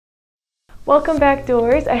Welcome back,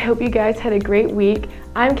 Doors. I hope you guys had a great week.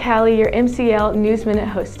 I'm Callie, your MCL News Minute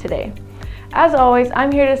host today. As always,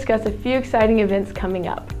 I'm here to discuss a few exciting events coming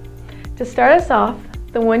up. To start us off,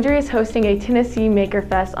 the Wondery is hosting a Tennessee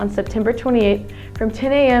MakerFest on September 28th from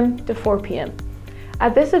 10 a.m. to 4 p.m.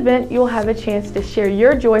 At this event, you will have a chance to share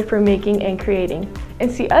your joy for making and creating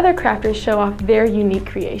and see other crafters show off their unique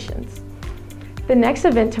creations. The next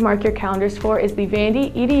event to mark your calendars for is the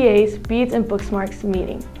Vandy EDA's Beads and Bookmarks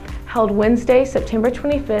meeting, held Wednesday, September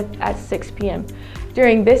 25th at 6 p.m.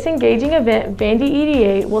 During this engaging event, Vandy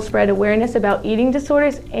EDA will spread awareness about eating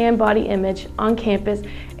disorders and body image on campus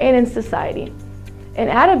and in society. An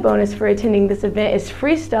added bonus for attending this event is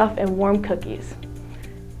free stuff and warm cookies.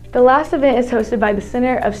 The last event is hosted by the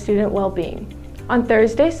Center of Student Wellbeing. On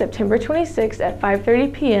Thursday, September 26th at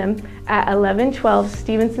 5:30 p.m. at 1112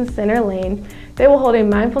 Stevenson Center Lane, they will hold a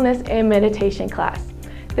mindfulness and meditation class.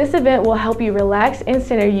 This event will help you relax and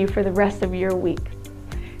center you for the rest of your week.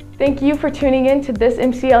 Thank you for tuning in to this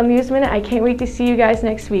MCL News Minute. I can't wait to see you guys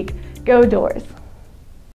next week. Go Doors!